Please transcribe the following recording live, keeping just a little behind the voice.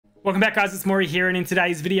Welcome back, guys. It's Maury here, and in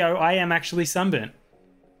today's video I am actually sunburnt.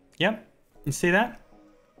 Yep, you see that?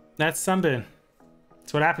 That's sunburn.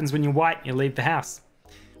 That's what happens when you're white, you leave the house.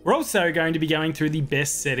 We're also going to be going through the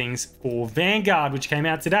best settings for Vanguard, which came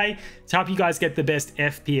out today to help you guys get the best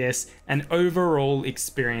FPS and overall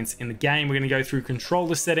experience in the game. We're going to go through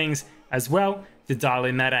controller settings as well to dial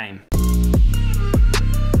in that aim.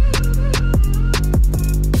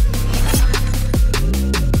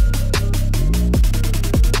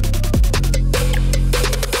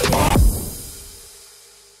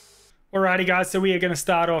 Alrighty guys, so we are going to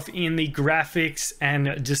start off in the graphics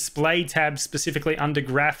and display tab, specifically under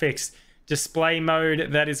graphics. Display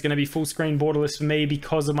mode, that is going to be full screen borderless for me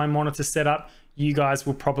because of my monitor setup. You guys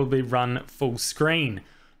will probably run full screen.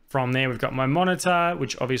 From there we've got my monitor,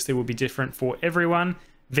 which obviously will be different for everyone.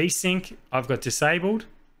 VSync, I've got disabled.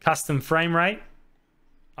 Custom frame rate,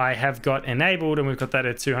 I have got enabled, and we've got that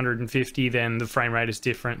at 250. Then the frame rate is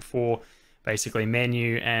different for basically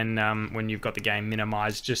menu and when you've got the game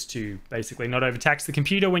minimized, just to basically not overtax the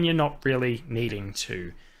computer when you're not really needing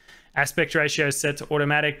to. Aspect ratio set to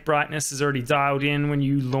automatic. Brightness is already dialed in when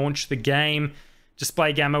you launch the game.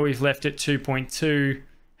 Display gamma we've left at 2.2.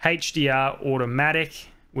 HDR automatic.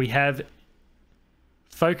 We have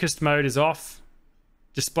focused mode is off.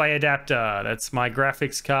 Display adapter, that's my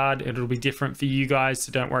graphics card. It'll be different for you guys,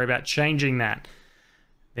 so don't worry about changing that.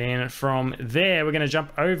 Then from there, we're going to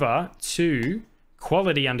jump over to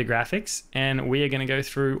quality under graphics, and we are going to go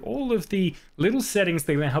through all of the little settings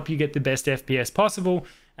that are going to help you get the best FPS possible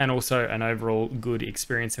and also an overall good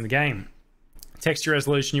experience in the game. Texture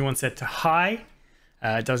resolution you want set to high.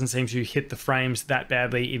 It doesn't seem to hit the frames that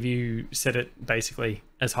badly if you set it basically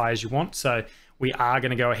as high as you want. So we are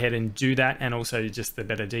going to go ahead and do that, and also just the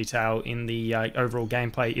better detail in the overall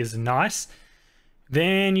gameplay is nice.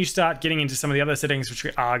 Then you start getting into some of the other settings, which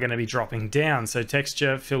we are going to be dropping down. So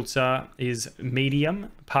texture filter is medium,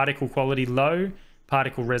 particle quality low,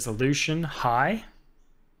 particle resolution high,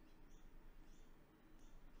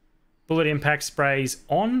 bullet impact sprays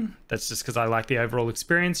on. That's just because I like the overall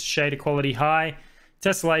experience. Shader quality high,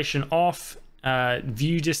 tessellation off,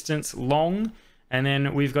 view distance long, and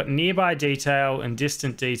then we've got nearby detail and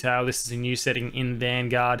distant detail. This is a new setting in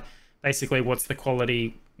Vanguard. Basically, what's the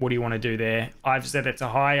quality? What do you want to do there? I've set it to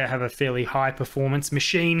high. I have a fairly high performance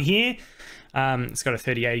machine here. It's got a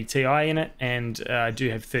 3080 Ti in it, and I do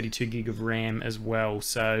have 32 gig of RAM as well.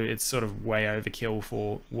 So it's sort of way overkill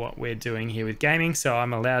for what we're doing here with gaming. So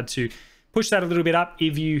I'm allowed to push that a little bit up.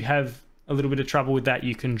 If you have a little bit of trouble with that,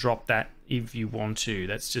 you can drop that if you want to.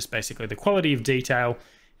 That's just basically the quality of detail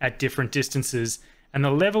at different distances. And the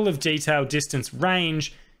level of detail distance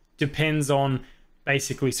range depends on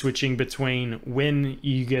basically switching between when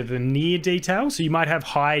you get the near detail. So you might have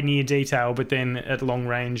high near detail, but then at long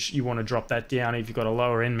range you want to drop that down if you've got a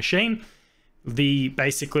lower end machine.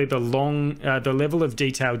 Basically the level of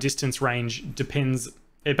detail distance range depends.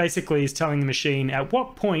 It basically is telling the machine at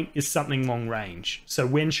what point is something long range. So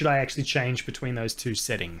when should I actually change between those two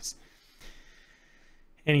settings?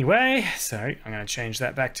 Anyway, so I'm going to change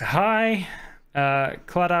that back to high.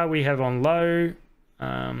 Clutter we have on low.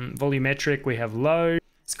 Volumetric we have low.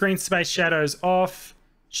 Screen space shadows off.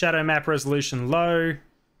 Shadow map resolution low.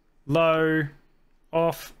 Low.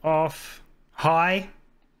 Off. Off. High.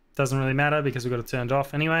 Doesn't really matter because we've got it turned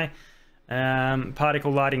off anyway.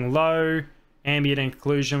 Particle lighting low. Ambient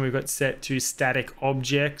occlusion we've got set to static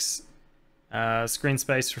objects. Screen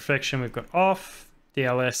space reflection we've got off.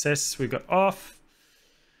 DLSS we've got off.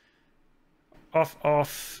 Off.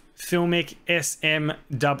 Off. Filmic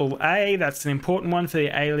SMAA, that's an important one for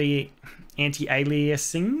the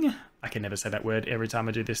anti-aliasing. I can never say that word every time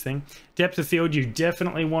I do this thing. Depth of field you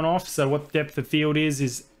definitely want off. So what depth of field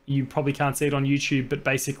is you probably can't see it on YouTube, but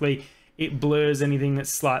basically it blurs anything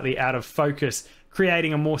that's slightly out of focus,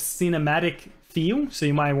 creating a more cinematic feel. So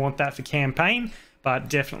you might want that for campaign, but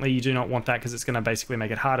definitely you do not want that because it's going to basically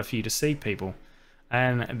make it harder for you to see people.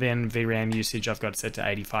 And then VRAM usage I've got set to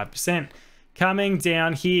 85%. Coming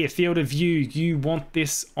down here, field of view, you want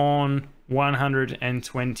this on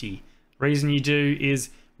 120. Reason you do is,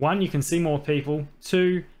 one, you can see more people.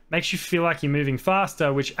 Two, makes you feel like you're moving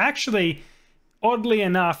faster, which actually, oddly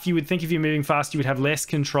enough, you would think if you're moving fast, you would have less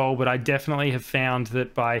control, but I definitely have found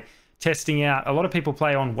that by testing out, a lot of people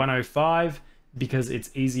play on 105 because it's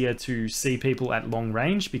easier to see people at long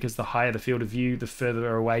range, because the higher the field of view, the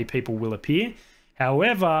further away people will appear.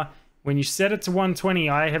 However, when you set it to 120,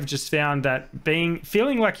 I have just found that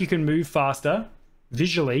feeling like you can move faster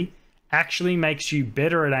visually actually makes you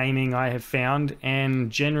better at aiming, I have found,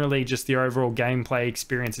 and generally just the overall gameplay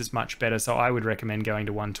experience is much better. So I would recommend going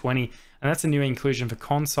to 120, and that's a new inclusion for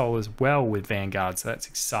console as well with Vanguard, so that's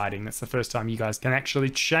exciting. That's the first time you guys can actually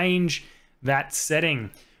change that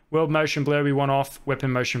setting. World motion blur we want off,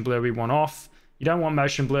 weapon motion blur we want off. You don't want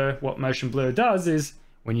motion blur. What motion blur does is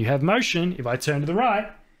when you have motion, if I turn to the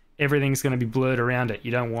right, everything's going to be blurred around it.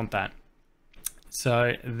 You don't want that.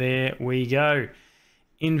 So there we go.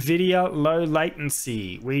 NVIDIA low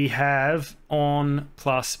latency. We have on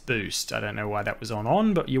plus boost. I don't know why that was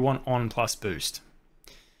on, but you want on plus boost.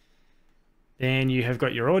 Then you have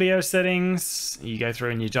got your audio settings. You go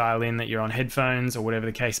through and you dial in that you're on headphones or whatever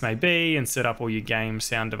the case may be and set up all your game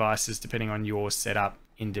sound devices depending on your setup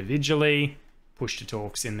individually. Push to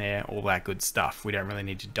talks in there, all that good stuff. We don't really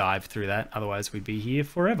need to dive through that, otherwise we'd be here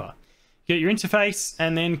forever. You get your interface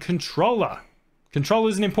and then controller. Controller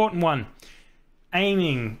is an important one.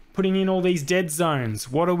 Aiming, putting in all these dead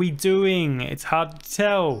zones. What are we doing? It's hard to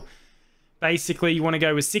tell. Basically, you want to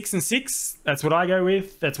go with 6 and 6. That's what I go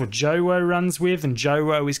with. That's what Jowo runs with, and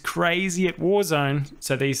Jowo is crazy at Warzone.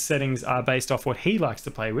 So these settings are based off what he likes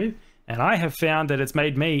to play with. And I have found that it's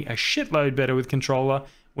made me a shitload better with controller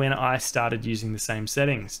when I started using the same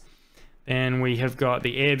settings. Then we have got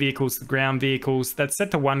the air vehicles, the ground vehicles. That's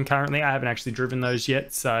set to 1 currently. I haven't actually driven those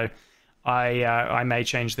yet, so I may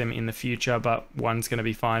change them in the future, but 1's going to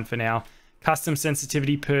be fine for now. Custom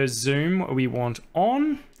sensitivity per zoom we want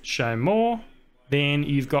on. Show more. Then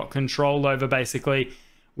you've got control over basically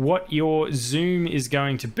what your zoom is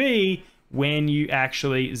going to be when you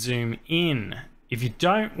actually zoom in. If you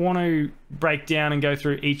don't want to break down and go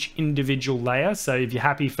through each individual layer, so if you're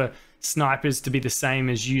happy for snipers to be the same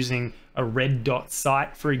as using a red dot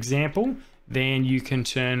sight, for example, then you can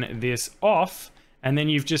turn this off, and then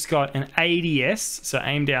you've just got an ADS, so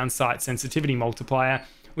aim down sight sensitivity multiplier,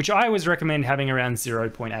 which I always recommend having around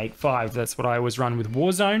 0.85. That's what I always run with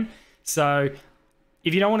Warzone. So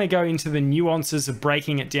if you don't want to go into the nuances of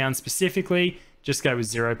breaking it down specifically, just go with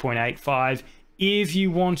 0.85. If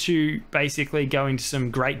you want to basically go into some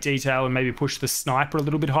great detail and maybe push the sniper a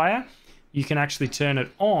little bit higher, you can actually turn it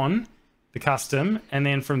on, the custom, and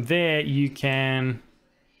then from there you can,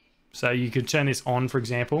 so you could turn this on, for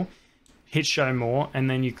example, hit show more, and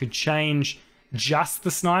then you could change just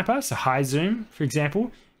the sniper, so high zoom, for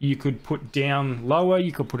example. You could put down lower,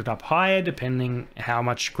 you could put it up higher, depending how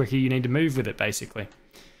much quicker you need to move with it, basically.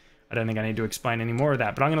 I don't think I need to explain any more of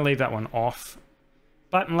that, but I'm going to leave that one off.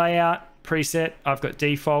 Button layout, preset, I've got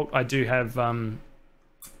default. I do have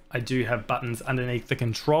buttons underneath the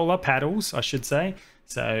controller, paddles, I should say.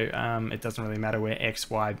 So it doesn't really matter where X,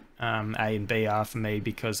 Y, A, and B are for me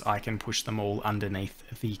because I can push them all underneath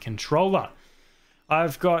the controller.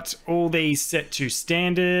 I've got all these set to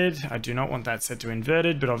standard. I do not want that set to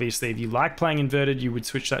inverted, but obviously if you like playing inverted, you would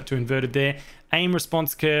switch that to inverted there. Aim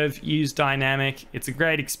response curve, use dynamic. It's a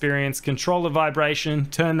great experience. Controller vibration,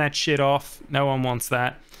 turn that shit off. No one wants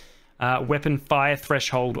that. Weapon fire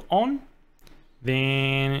threshold on.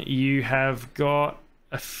 Then you have got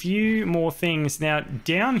a few more things. Now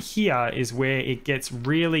down here is where it gets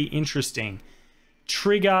really interesting.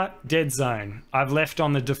 Trigger dead zone. I've left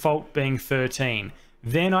on the default being 13.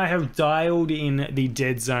 Then I have dialed in the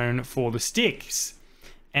dead zone for the sticks.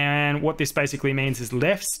 And what this basically means is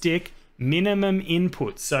left stick minimum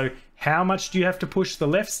input. So how much do you have to push the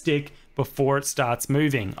left stick before it starts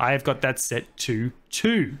moving? I have got that set to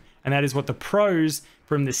 2. And that is what the pros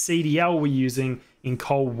from the CDL were using in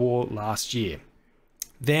Cold War last year.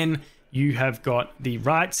 Then you have got the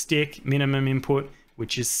right stick minimum input,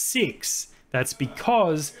 which is 6. That's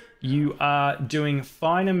because you are doing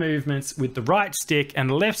finer movements with the right stick and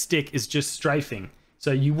the left stick is just strafing.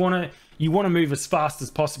 So you want to move as fast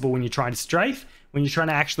as possible when you're trying to strafe. When you're trying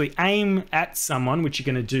to actually aim at someone, which you're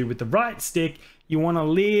going to do with the right stick, you want a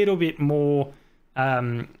little bit more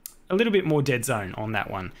dead zone on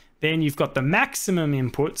that one. Then you've got the maximum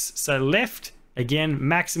inputs. So left, again,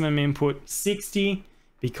 maximum input 60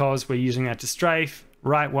 because we're using that to strafe.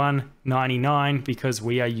 Right one, 99 because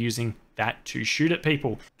we are using that to shoot at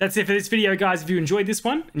people. That's it for this video, guys. If you enjoyed this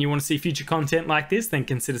one and you want to see future content like this, then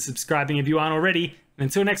consider subscribing if you aren't already. And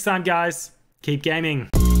until next time, guys, keep gaming.